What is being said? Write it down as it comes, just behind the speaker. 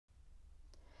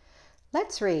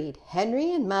Let's read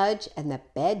Henry and Mudge and the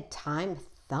Bedtime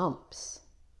Thumps.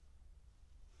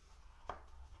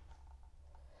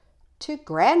 To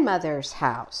Grandmother's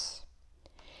house.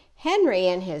 Henry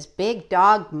and his big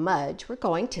dog Mudge were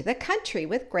going to the country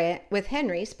with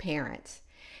Henry's parents.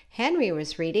 Henry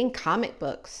was reading comic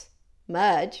books.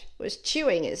 Mudge was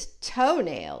chewing his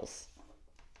toenails.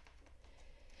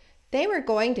 They were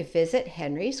going to visit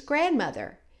Henry's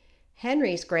grandmother.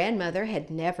 Henry's grandmother had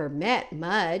never met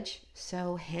Mudge,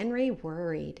 so Henry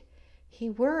worried. He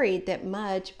worried that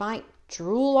Mudge might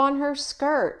drool on her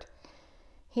skirt.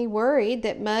 He worried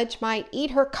that Mudge might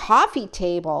eat her coffee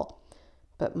table.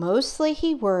 But mostly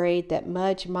he worried that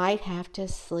Mudge might have to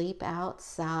sleep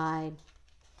outside.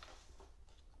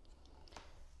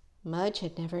 Mudge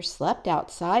had never slept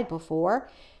outside before,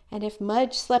 and if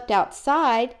Mudge slept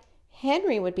outside,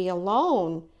 Henry would be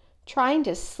alone, trying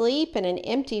to sleep in an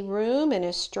empty room in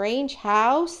a strange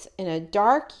house in a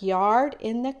dark yard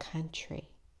in the country.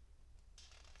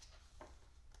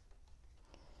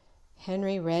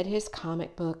 Henry read his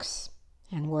comic books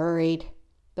and worried.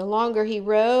 The longer he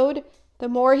rode, the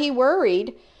more he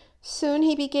worried. Soon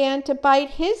he began to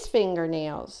bite his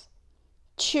fingernails.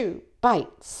 Chew,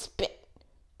 bite, spit.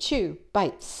 Chew,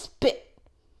 bite, spit.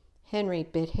 Henry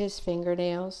bit his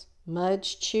fingernails.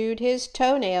 Mudge chewed his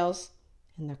toenails,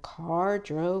 and the car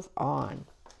drove on.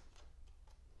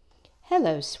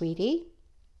 Hello, sweetie.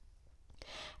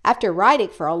 After riding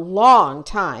for a long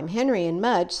time, Henry and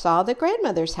Mudge saw the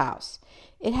grandmother's house.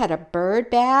 It had a bird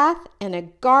bath and a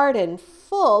garden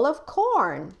full of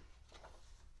corn.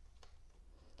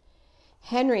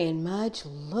 Henry and Mudge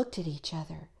looked at each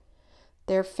other.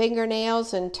 Their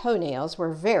fingernails and toenails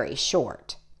were very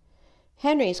short.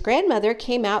 Henry's grandmother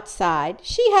came outside.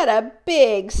 She had a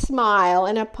big smile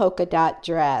and a polka dot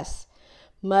dress.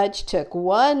 Mudge took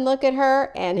one look at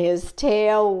her and his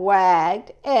tail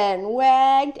wagged and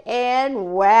wagged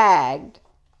and wagged.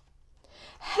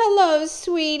 Hello,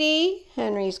 sweetie,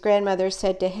 Henry's grandmother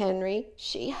said to Henry.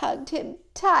 She hugged him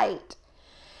tight.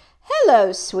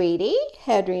 Hello, sweetie,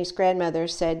 Henry's grandmother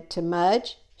said to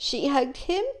Mudge. She hugged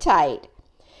him tight.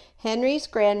 Henry's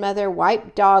grandmother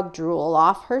wiped dog drool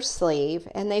off her sleeve,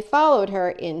 and they followed her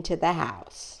into the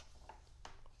house.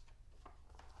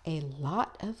 A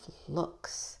lot of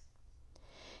looks.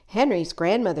 Henry's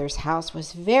grandmother's house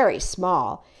was very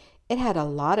small. It had a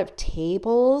lot of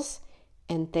tables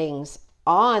and things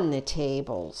on the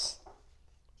tables.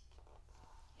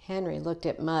 Henry looked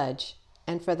at Mudge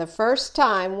and for the first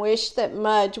time wished that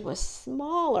Mudge was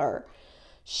smaller,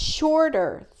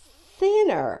 shorter,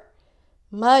 thinner.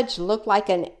 Mudge looked like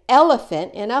an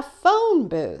elephant in a phone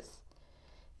booth.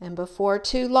 And before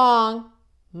too long,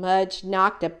 Mudge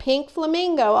knocked a pink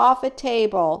flamingo off a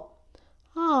table.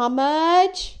 "Aw,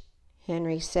 Mudge,"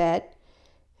 Henry said.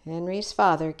 Henry's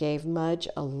father gave Mudge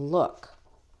a look.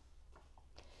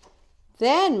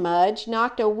 Then Mudge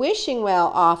knocked a wishing well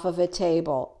off of a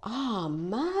table. "Aw,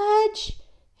 Mudge,"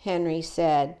 Henry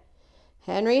said.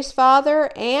 Henry's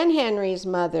father and Henry's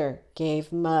mother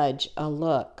gave Mudge a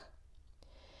look.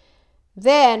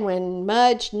 Then when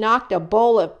Mudge knocked a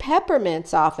bowl of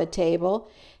peppermints off a table,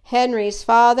 Henry's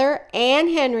father and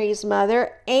Henry's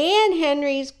mother and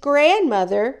Henry's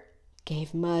grandmother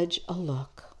gave Mudge a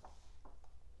look.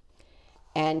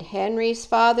 And Henry's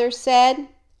father said,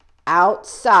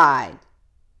 "Outside."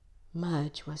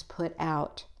 Mudge was put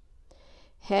out.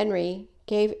 Henry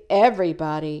gave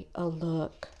everybody a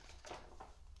look.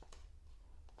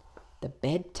 The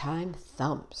Bedtime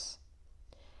Thumps.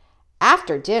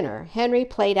 After dinner, Henry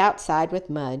played outside with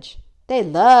Mudge. They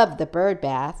loved the bird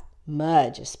bath,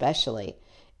 Mudge especially.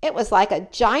 It was like a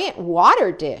giant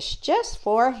water dish just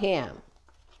for him.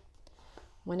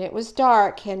 When it was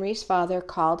dark, Henry's father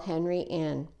called Henry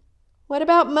in. "What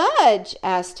about Mudge?"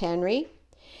 asked Henry.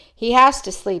 "He has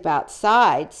to sleep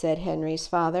outside," said Henry's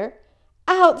father.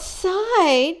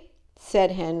 "Outside?"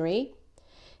 said Henry.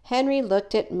 Henry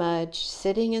looked at Mudge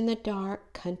sitting in the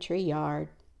dark country yard.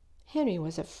 Henry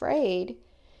was afraid.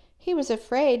 He was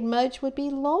afraid Mudge would be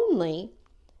lonely.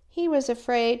 He was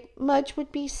afraid Mudge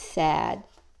would be sad.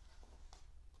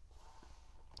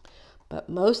 But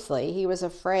mostly he was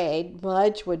afraid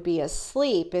Mudge would be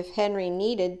asleep if Henry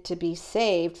needed to be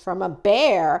saved from a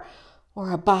bear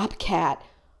or a bobcat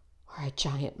or a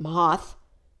giant moth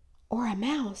or a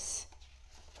mouse.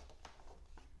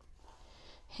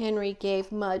 Henry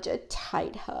gave Mudge a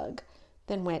tight hug,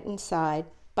 then went inside,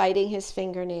 biting his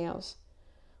fingernails.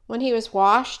 When he was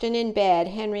washed and in bed,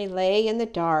 Henry lay in the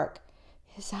dark.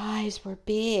 His eyes were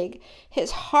big.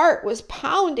 His heart was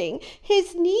pounding.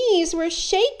 His knees were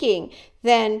shaking.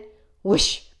 Then,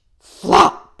 whoosh,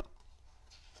 flop!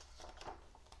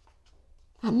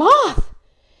 A moth!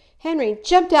 Henry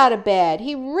jumped out of bed.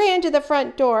 He ran to the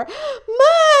front door.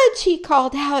 "Mudge!" he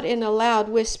called out in a loud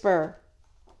whisper.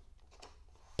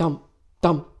 Thump,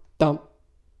 thump, thump.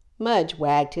 Mudge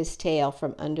wagged his tail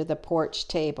from under the porch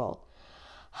table.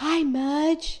 "Hi,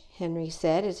 Mudge," Henry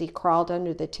said as he crawled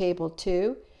under the table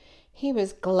too. He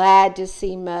was glad to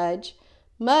see Mudge.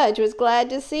 Mudge was glad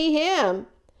to see him.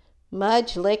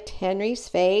 Mudge licked Henry's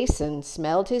face and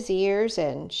smelled his ears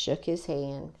and shook his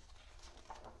hand.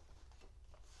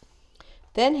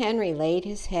 Then Henry laid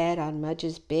his head on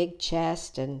Mudge's big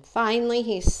chest, and finally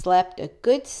he slept a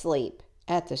good sleep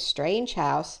at the strange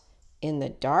house in the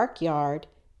dark yard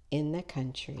in the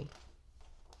country.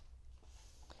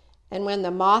 And when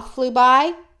the moth flew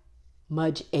by,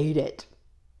 Mudge ate it.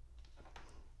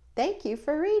 Thank you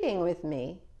for reading with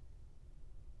me.